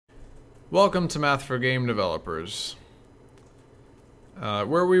Welcome to Math for Game Developers.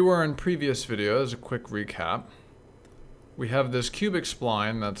 Where we were in previous videos, a quick recap. We have this cubic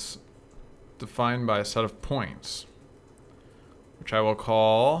spline that's defined by a set of points, which I will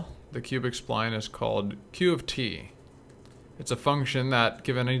call, the cubic spline is called Q of t. It's a function that,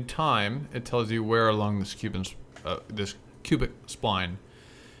 given any time, it tells you where along this cubic spline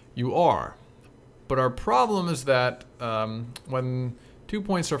you are. But our problem is that when 2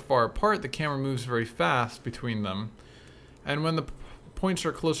 points are far apart, the camera moves very fast between them. And when the points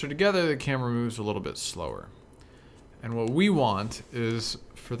are closer together, the camera moves a little bit slower. And what we want is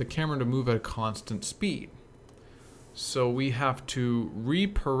for the camera to move at a constant speed. So we have to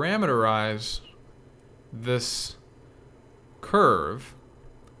reparameterize this curve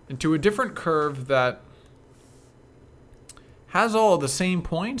into a different curve that has all the same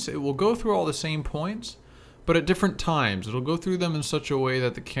points. It will go through all the same points, but at different times. It'll go through them in such a way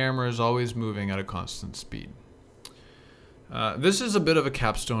that the camera is always moving at a constant speed. This is a bit of a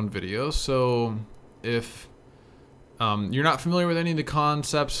capstone video, so if you're not familiar with any of the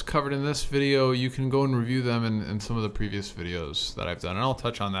concepts covered in this video, you can go and review them in some of the previous videos that I've done, and I'll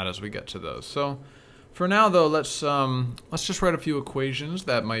touch on that as we get to those. So for now though, let's just write a few equations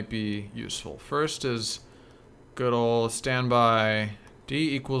that might be useful. First is good old standby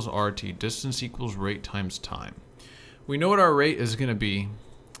d equals rt, distance equals rate times time. We know what our rate is going to be.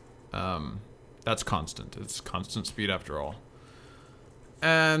 That's constant. It's constant speed after all.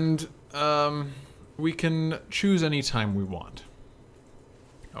 And we can choose any time we want.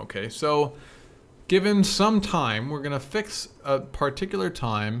 Okay, so given some time, we're going to fix a particular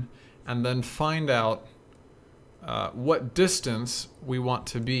time and then find out what distance we want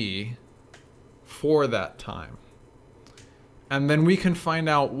to be for that time. And then we can find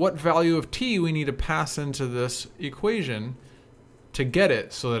out what value of t we need to pass into this equation to get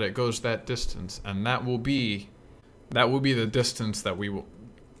it so that it goes that distance. And that will be the distance that we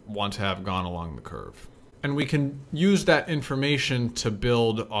want to have gone along the curve. And we can use that information to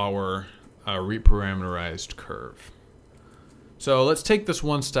build our reparameterized curve. So let's take this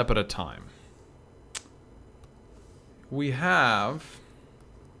one step at a time. We have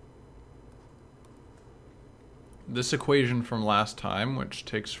this equation from last time, which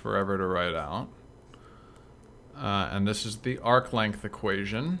takes forever to write out. And this is the arc length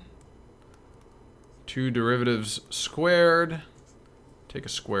equation. Two derivatives squared, take a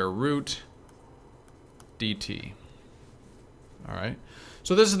square root, dt. All right.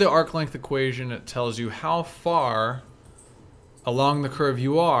 So this is the arc length equation. It tells you how far along the curve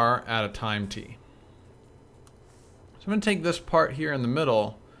you are at a time t. So I'm going to take this part here in the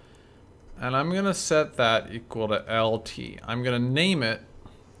middle, and I'm going to set that equal to LT. I'm going to name it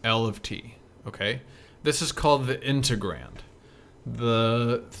L of t, okay? This is called the integrand.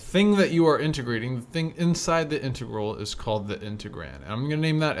 The thing that you are integrating, the thing inside the integral, is called the integrand. And I'm going to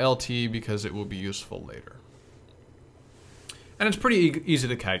name that LT because it will be useful later. And it's pretty easy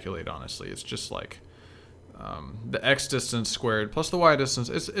to calculate, honestly. It's just like the x distance squared plus the y distance.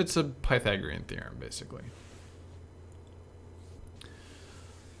 It's a Pythagorean theorem, basically.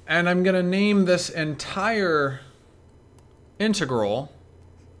 And I'm going to name this entire integral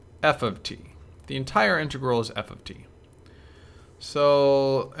f of t. The entire integral is f of t.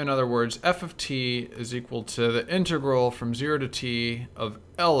 So, in other words, f of t is equal to the integral from 0 to t of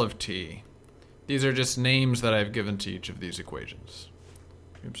L of t. These are just names that I've given to each of these equations.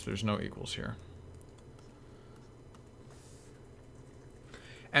 Oops, there's no equals here.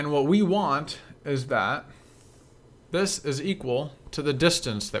 And what we want is that this is equal to the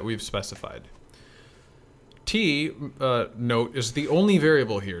distance that we've specified. T, note, is the only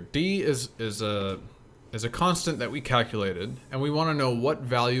variable here. D is a constant that we calculated, and we want to know what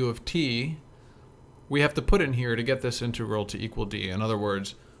value of t we have to put in here to get this integral to equal d. In other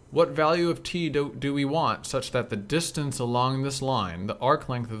words, what value of t do we want such that the distance along this line, the arc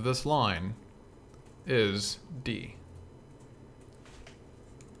length of this line, is d.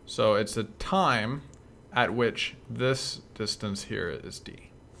 So it's the time at which this distance here is d.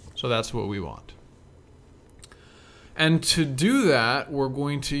 So that's what we want. And to do that, we're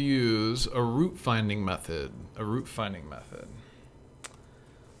going to use a root finding method.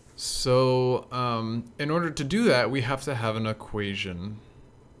 So in order to do that, we have to have an equation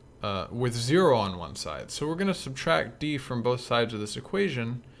with 0 on one side. So we're going to subtract d from both sides of this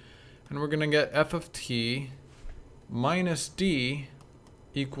equation, and we're going to get f of t minus d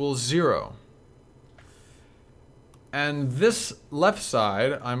equals 0. And this left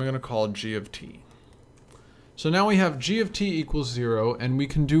side, I'm going to call g of t. So now we have g of t equals 0, and we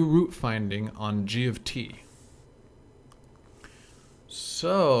can do root finding on g of t.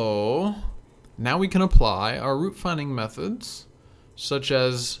 So now we can apply our root finding methods, such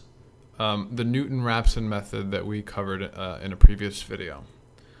as the Newton-Raphson method that we covered in a previous video.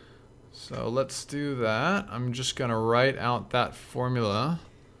 So let's do that. I'm just going to write out that formula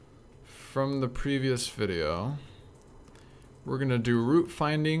from the previous video. We're going to do root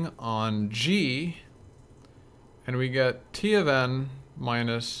finding on G, and we get T of n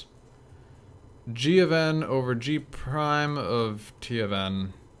minus G of n over G prime of T of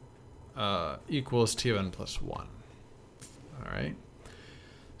n equals T of n plus 1. All right.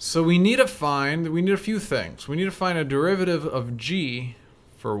 So we need a few things. We need to find a derivative of G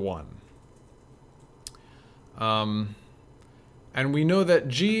for 1. And we know that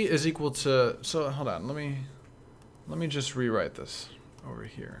G is equal to, so hold on, let me just rewrite this over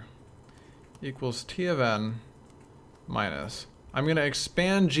here. Equals T of n minus, I'm going to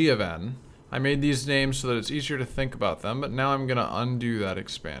expand G of n. I made these names so that it's easier to think about them, but now I'm going to undo that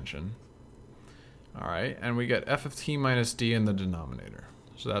expansion. All right, and we get f of t minus d in the denominator.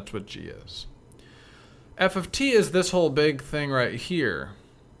 So that's what G is. F of t is this whole big thing right here.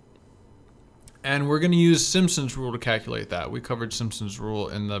 And we're going to use Simpson's rule to calculate that. We covered Simpson's rule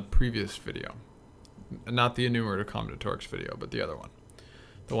in the previous video. Not the enumerator combinatorics video, but the other one.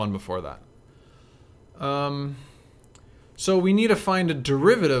 The one before that. So we need to find a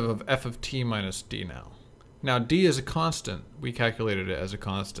derivative of f of t minus d now. Now d is a constant. We calculated it as a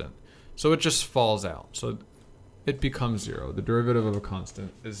constant. So it just falls out. So it becomes 0. The derivative of a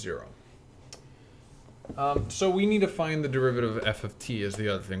constant is 0. So we need to find the derivative of f of t is the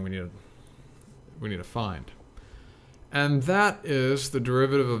other thing we need to find. And that is the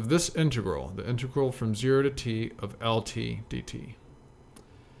derivative of this integral, the integral from 0 to t of Lt dt.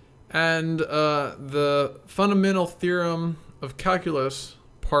 And the fundamental theorem of calculus,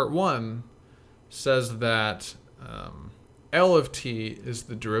 part 1, says that L of t is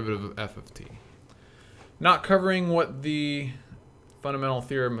the derivative of f of t. Not covering what the fundamental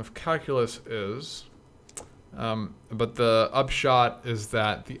theorem of calculus is, but the upshot is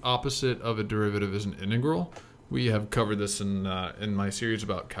that the opposite of a derivative is an integral. We have covered this in my series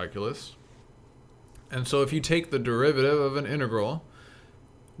about calculus. And so if you take the derivative of an integral,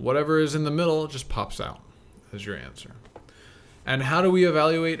 whatever is in the middle just pops out as your answer. And how do we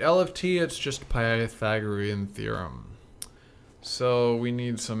evaluate L of t? It's just Pythagorean theorem. So we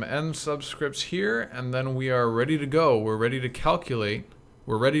need some n subscripts here, and then we are ready to go. We're ready to calculate.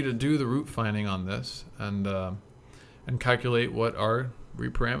 We're ready to do the root finding on this and calculate what our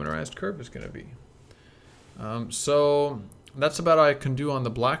reparameterized curve is going to be. So that's about all I can do on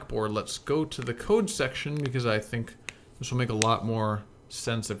the blackboard. Let's go to the code section because I think this will make a lot more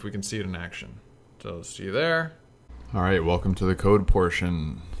sense if we can see it in action. So see you there. All right, welcome to the code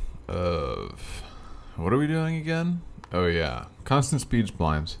portion of, what are we doing again? Oh yeah, constant speed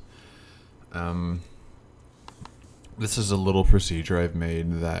splines. This is a little procedure I've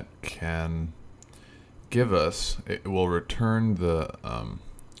made that can give us, it will return the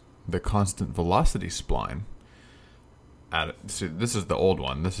constant velocity spline. See, this is the old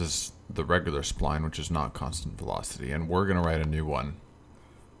one. This is the regular spline, which is not constant velocity. And we're going to write a new one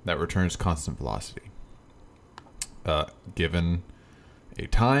that returns constant velocity. Given a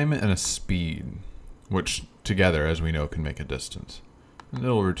time and a speed, which together, as we know, can make a distance. And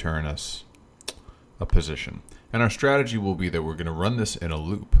it'll return us a position. And our strategy will be that we're going to run this in a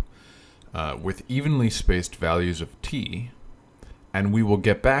loop with evenly spaced values of t, and we will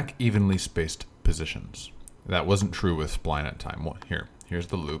get back evenly spaced positions. That wasn't true with spline at time. Well, here's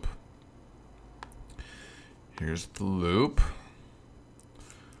the loop. Here's the loop.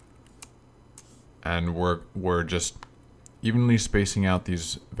 And we're just evenly spacing out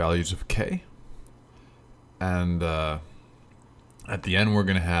these values of k. And at the end, we're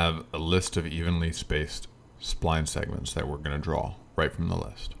going to have a list of evenly spaced spline segments that we're going to draw right from the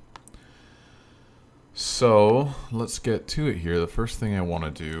list. So let's get to it here. The first thing I want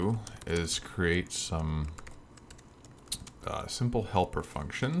to do is create some simple helper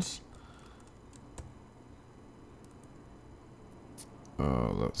functions.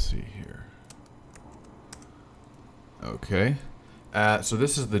 Let's see here. Okay. So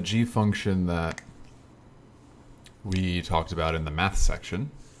this is the g function that we talked about in the math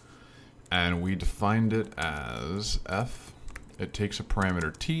section. And we defined it as f. It takes a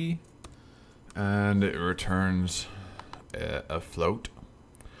parameter t, and it returns a float.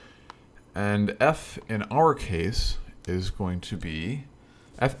 And f, in our case, is going to be,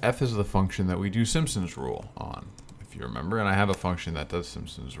 f is the function that we do Simpson's rule on, if you remember. And I have a function that does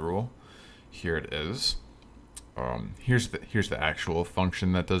Simpson's rule. Here it is. Here's the actual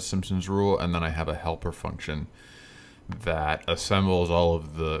function that does Simpson's rule, and then I have a helper function that assembles all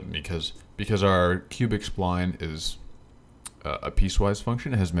of the, because our cubic spline is a piecewise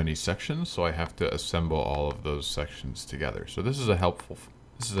function, it has many sections, so I have to assemble all of those sections together. So this is a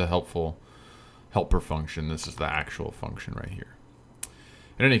helpful helper function. This is the actual function right here.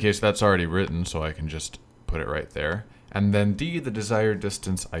 In any case, that's already written, so I can just put it right there. And then d, the desired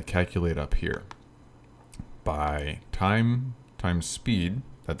distance, I calculate up here by time times speed,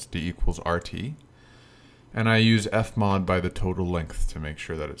 that's d equals rt, and I use f mod by the total length to make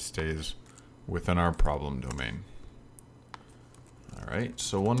sure that it stays within our problem domain. Alright,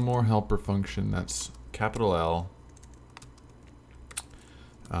 so one more helper function, that's capital L.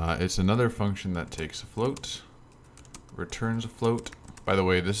 It's another function that takes a float, returns a float. By the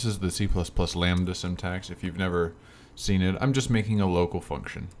way, this is the C++ lambda syntax. If you've never seen it, I'm just making a local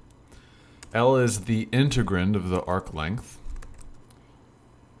function. L is the integrand of the arc length.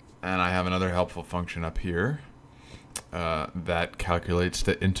 And I have another helpful function up here that calculates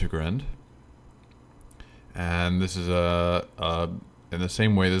the integrand. And this is in the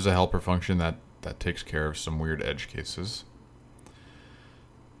same way, there's a helper function that takes care of some weird edge cases.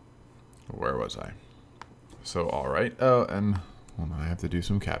 Where was I? So, all right. Oh, and hold on, I have to do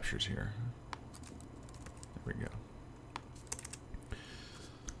some captures here. There we go.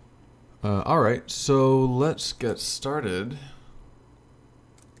 All right, so let's get started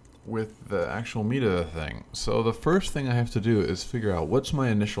with the actual meat of the thing. So the first thing I have to do is figure out what's my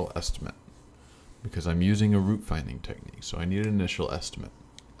initial estimate, because I'm using a root finding technique, so I need an initial estimate.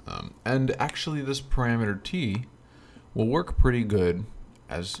 And actually this parameter t will work pretty good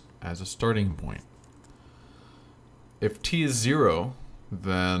as a starting point. If t is 0,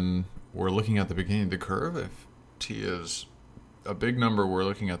 then we're looking at the beginning of the curve. If t is a big number, we're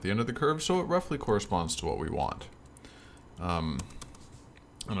looking at the end of the curve, so it roughly corresponds to what we want.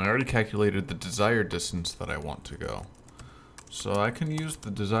 And I already calculated the desired distance that I want to go. So I can use the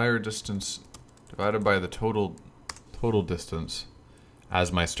desired distance divided by the total distance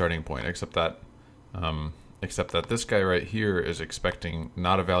as my starting point, except that this guy right here is expecting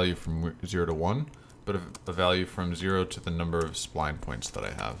not a value from 0 to 1, but a value from 0 to the number of spline points that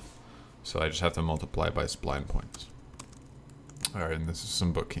I have. So I just have to multiply by spline points. Alright, and this is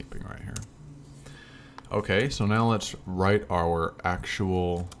some bookkeeping right here. Okay, so now let's write our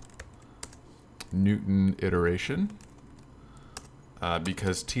actual Newton iteration.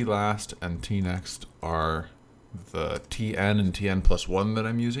 Because t last and t next are the tn and tn plus 1 that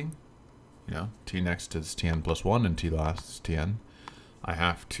I'm using. You know, t next is tn plus 1 and t last is tn. I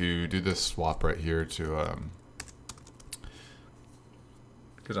have to do this swap right here to,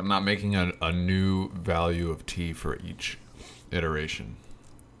 because I'm not making a new value of t for each iteration.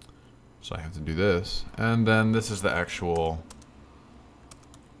 So I have to do this, and then this is the actual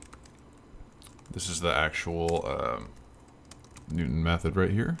Newton method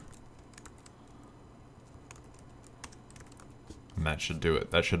right here. And that should do it.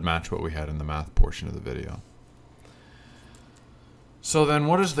 That should match what we had in the math portion of the video. So then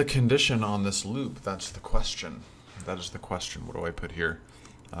what is the condition on this loop? That's the question. That is the question. What do I put here?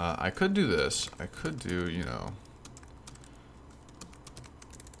 I could do this. I could do, you know,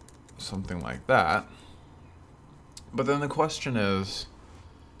 something like that. But then the question is,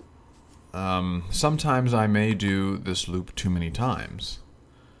 sometimes I may do this loop too many times.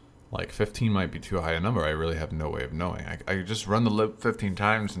 Like 15 might be too high a number. I really have no way of knowing. I just run the loop 15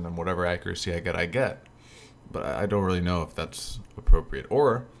 times and then whatever accuracy I get. But I don't really know if that's appropriate.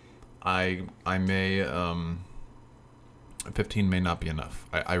 Or I may, 15 may not be enough.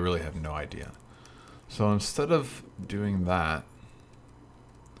 I really have no idea. So instead of doing that,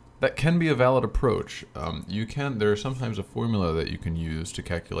 that can be a valid approach. There is sometimes a formula that you can use to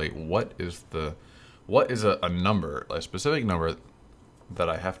calculate what is a number, a specific number that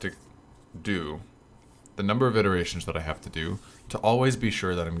I have to do, the number of iterations that I have to do to always be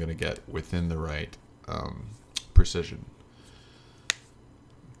sure that I'm going to get within the right precision.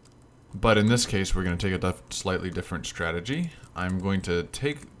 But in this case, we're going to take a slightly different strategy. I'm going to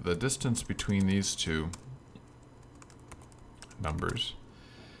take the distance between these two numbers,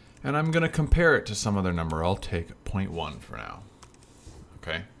 and I'm going to compare it to some other number. I'll take 0.1 for now.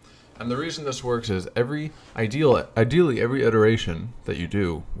 Okay? And the reason this works is ideally every iteration that you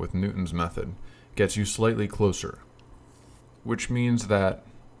do with Newton's method gets you slightly closer, which means that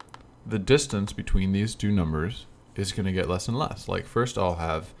the distance between these two numbers is going to get less and less. Like first I'll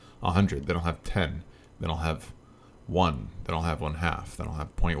have 100, then I'll have 10, then I'll have 1, then I'll have 1/2, then I'll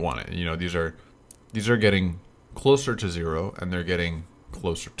have 0.1. You know, these are getting closer to 0, and they're getting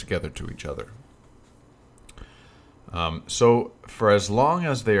closer together to each other. So for as long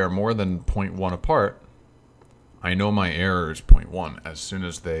as they are more than 0.1 apart, I know my error is 0.1. As soon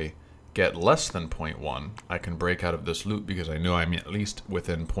as they get less than 0.1, I can break out of this loop because I know I'm at least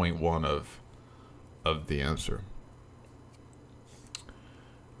within 0.1 of the answer.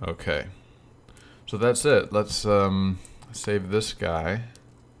 Okay, so that's it. Let's save this guy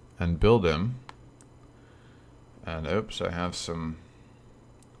and build him. And oops, I have some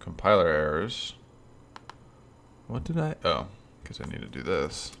compiler errors. What did I? Oh, because I need to do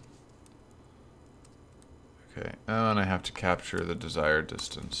this. Okay, and I have to capture the desired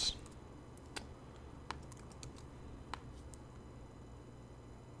distance.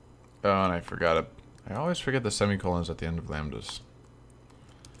 Oh, and I forgot it. I always forget the semicolons at the end of lambdas.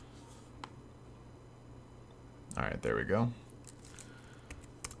 Alright, there we go.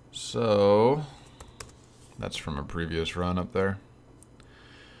 So, that's from a previous run up there.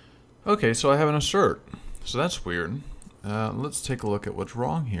 Okay, so I have an assert. So that's weird. Let's take a look at what's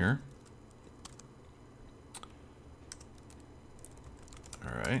wrong here.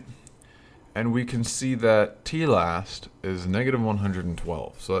 Alright. And we can see that t-last is negative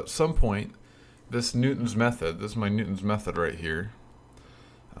 112. So at some point, this Newton's method, this is my Newton's method right here,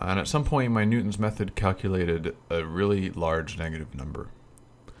 and at some point my Newton's method calculated a really large negative number.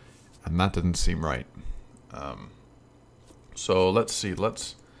 And that didn't seem right. So let's see,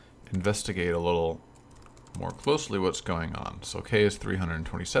 let's investigate a little more closely what's going on. So k is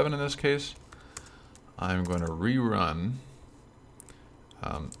 327 in this case. I'm going to rerun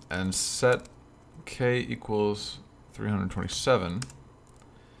and set k equals 327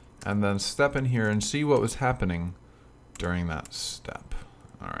 and then step in here and see what was happening during that step.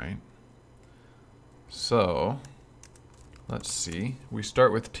 Alright, so let's see, we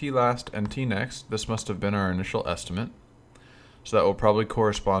start with t last and t next. This must have been our initial estimate, so that will probably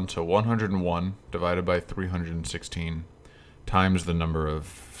correspond to 101 divided by 316 times the number of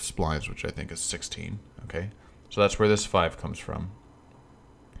splines, which I think is 16. Okay, so that's where this 5 comes from.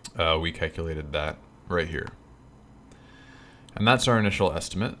 We calculated that right here. And that's our initial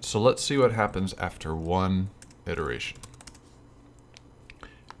estimate. So let's see what happens after one iteration.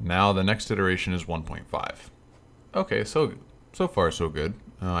 Now the next iteration is 1.5. Okay, so far so good.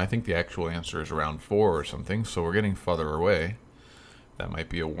 I think the actual answer is around 4 or something, so we're getting farther away. That might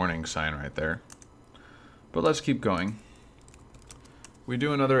be a warning sign right there. But let's keep going. We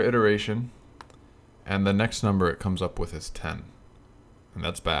do another iteration, and the next number it comes up with is 10. And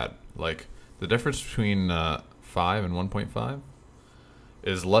that's bad. Like, the difference between 5 and 1.5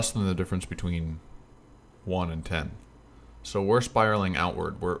 is less than the difference between 1 and 10. So we're spiraling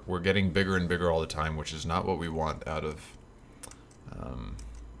outward. We're getting bigger and bigger all the time, which is not what we want out of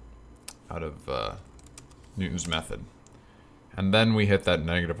Newton's method. And then we hit that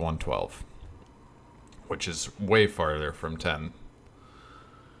negative 112, which is way farther from 10.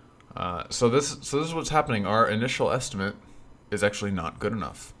 So this is what's happening. Our initial estimate is actually not good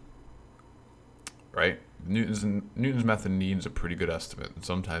enough, right? Newton's method needs a pretty good estimate, and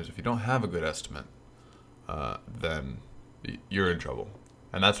sometimes if you don't have a good estimate, then you're in trouble.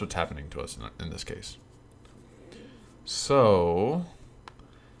 And that's what's happening to us in this case. So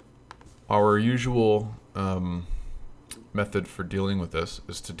our usual method for dealing with this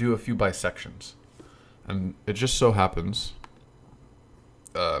is to do a few bisections. And it just so happens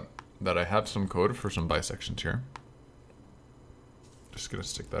that I have some code for some bisections here. Just gonna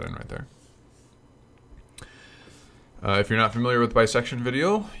stick that in right there. If you're not familiar with bisection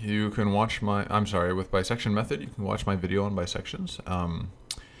video, you can watch my, with bisection method, you can watch my video on bisections.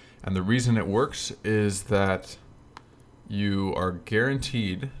 And the reason it works is that you are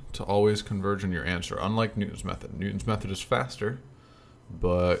guaranteed to always converge in your answer, unlike Newton's method. Newton's method is faster,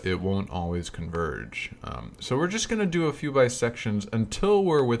 but it won't always converge. So we're just gonna do a few bisections until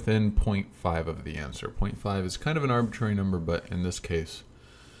we're within 0.5 of the answer. 0.5 is kind of an arbitrary number, but in this case,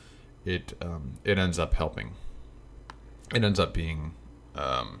 it ends up helping. It ends up being,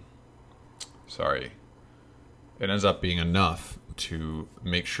 it ends up being enough to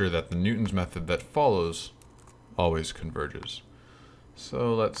make sure that the Newton's method that follows always converges.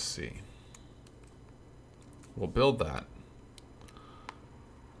 So let's see. We'll build that.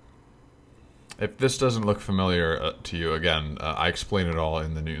 If this doesn't look familiar to you, again, I explain it all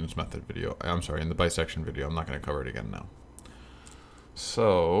in the Newton's method video. In the bisection video. I'm not going to cover it again now.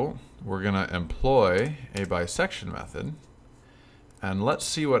 So we're going to employ a bisection method, and let's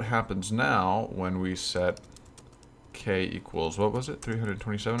see what happens now when we set k equals, what was it,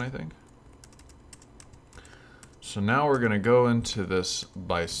 327 I think? So now we're going to go into this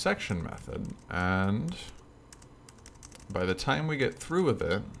bisection method, and by the time we get through with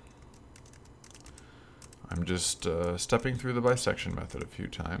it, I'm just stepping through the bisection method a few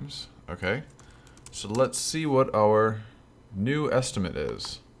times. Okay, So let's see what our new estimate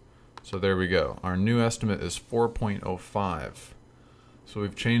is. So there we go. Our new estimate is 4.05. So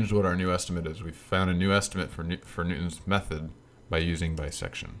we've changed what our new estimate is. We've found a new estimate for Newton's method by using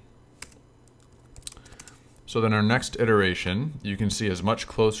bisection. So then our next iteration, you can see, is much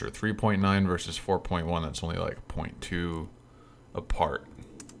closer. 3.9 versus 4.1. That's only like 0.2 apart.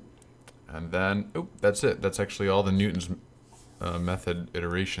 And then, oh, that's it. That's actually all the Newton's method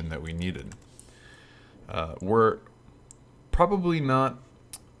iteration that we needed. We're probably not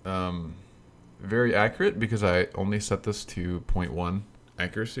very accurate because I only set this to 0.1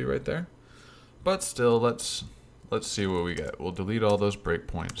 accuracy right there. But still, let's see what we get. We'll delete all those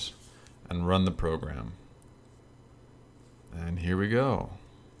breakpoints and run the program. And here we go.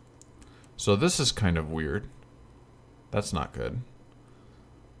 So this is kind of weird. That's not good.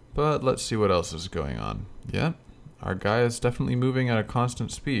 But let's see what else is going on. Yep, our guy is definitely moving at a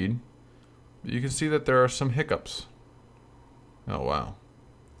constant speed. But you can see that there are some hiccups. Oh, wow.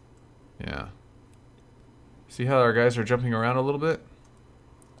 Yeah. See how our guys are jumping around a little bit?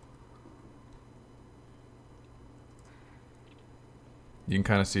 You can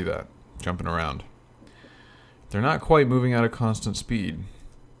kind of see that, jumping around. They're not quite moving at a constant speed.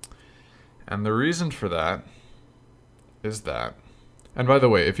 And the reason for that is that, and by the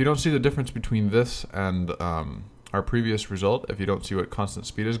way, if you don't see the difference between this and our previous result, if you don't see what constant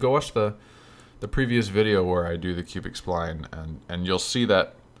speed is, go watch the previous video where I do the cubic spline, and you'll see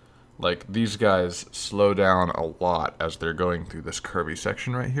that like these guys slow down a lot as they're going through this curvy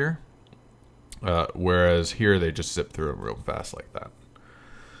section right here, whereas here they just zip through them real fast like that.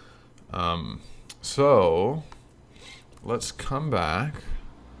 So let's come back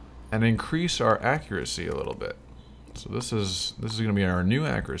and increase our accuracy a little bit. So this is going to be our new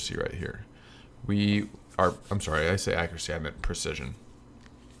accuracy right here. I'm sorry, I say accuracy, I meant precision.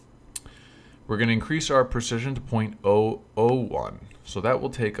 We're going to increase our precision to 0.001. So that will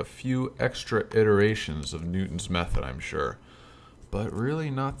take a few extra iterations of Newton's method, I'm sure. But really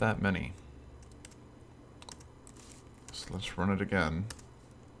not that many. So let's run it again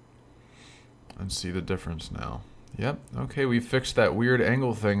and see the difference now. Yep, okay, we fixed that weird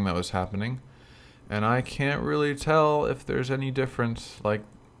angle thing that was happening. And I can't really tell if there's any difference. Like,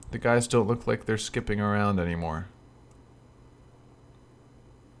 the guys don't look like they're skipping around anymore.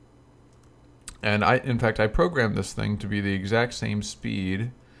 And in fact, I programmed this thing to be the exact same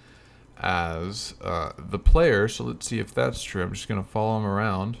speed as the player. So let's see if that's true. I'm just going to follow them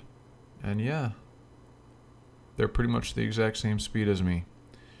around. And yeah, they're pretty much the exact same speed as me.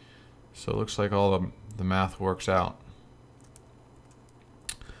 So it looks like all the math works out.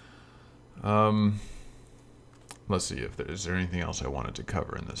 Let's see if is there anything else I wanted to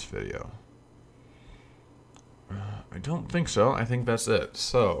cover in this video. I don't think so. I think that's it.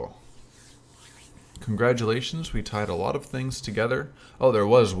 So, congratulations, we tied a lot of things together. Oh, there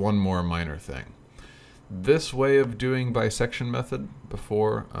was one more minor thing. This way of doing bisection method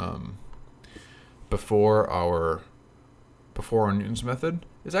before our Newton's method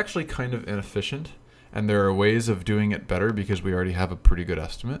is actually kind of inefficient, and there are ways of doing it better because we already have a pretty good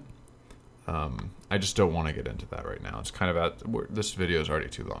estimate. I just don't want to get into that right now. It's kind of this video is already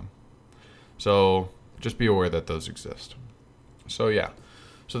too long. So just be aware that those exist. So yeah,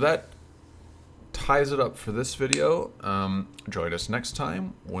 so that ties it up for this video. Join us next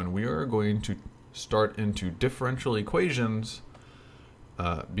time when we are going to start into differential equations,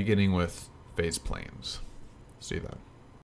 beginning with phase planes. See you then.